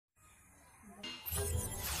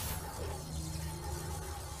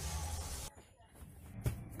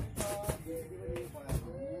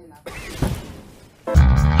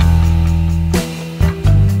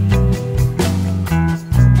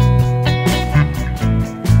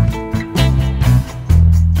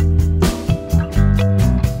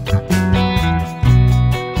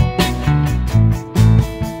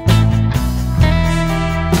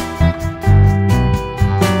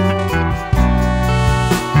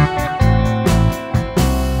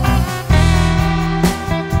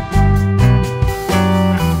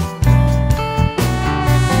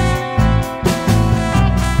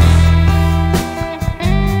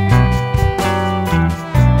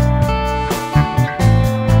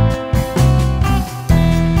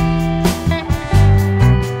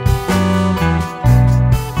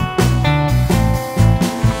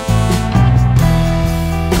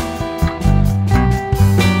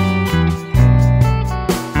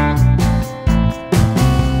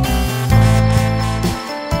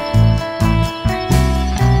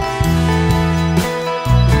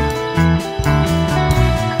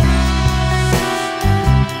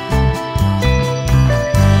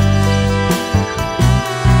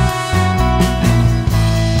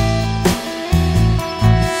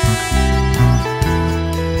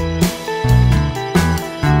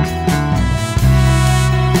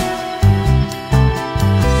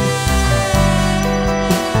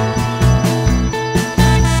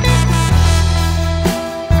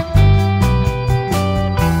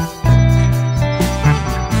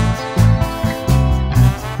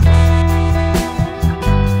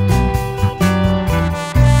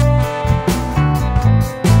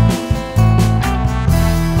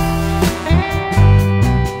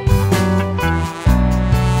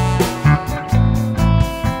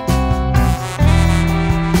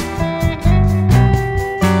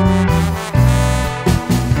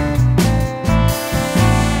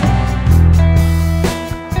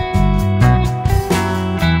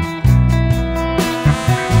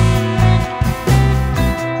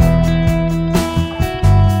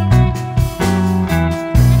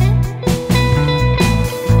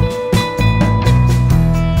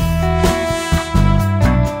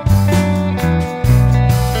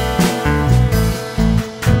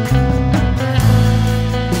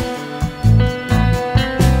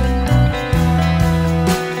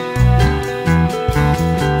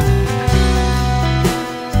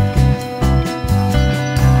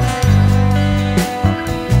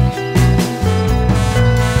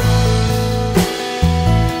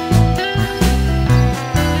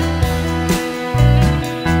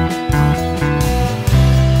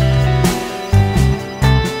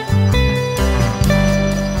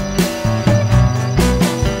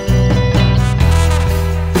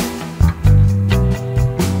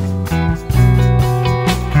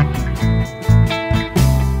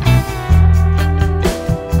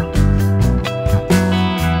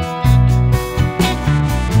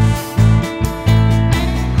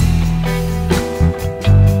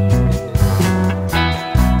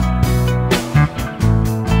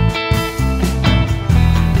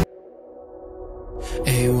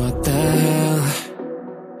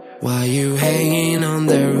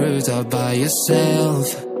by yourself.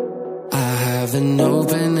 I have an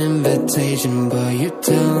open invitation, but you're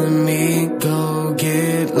telling me go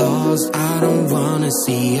get lost. I don't wanna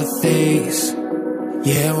see your face.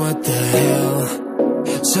 Yeah, what the hell?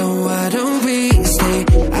 So why don't we stay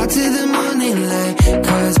out till the morning light?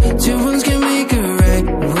 Cause two wrongs can make a right.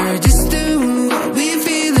 We're just doing what we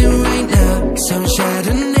feeling right now. Some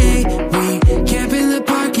Chardonnay, we camp in the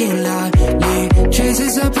parking lot, leave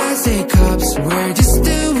traces of plastic cups. We're just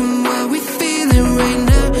doing what we feeling right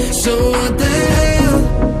now. So what the hell?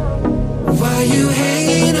 Why you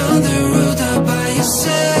hanging on the rooftop by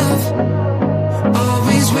yourself?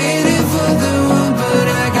 Always waiting for the one, but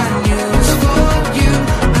I got news for you.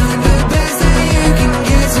 I'm the best that you can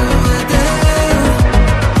get, so what the hell?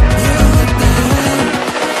 Yeah, what the hell?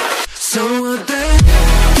 So what the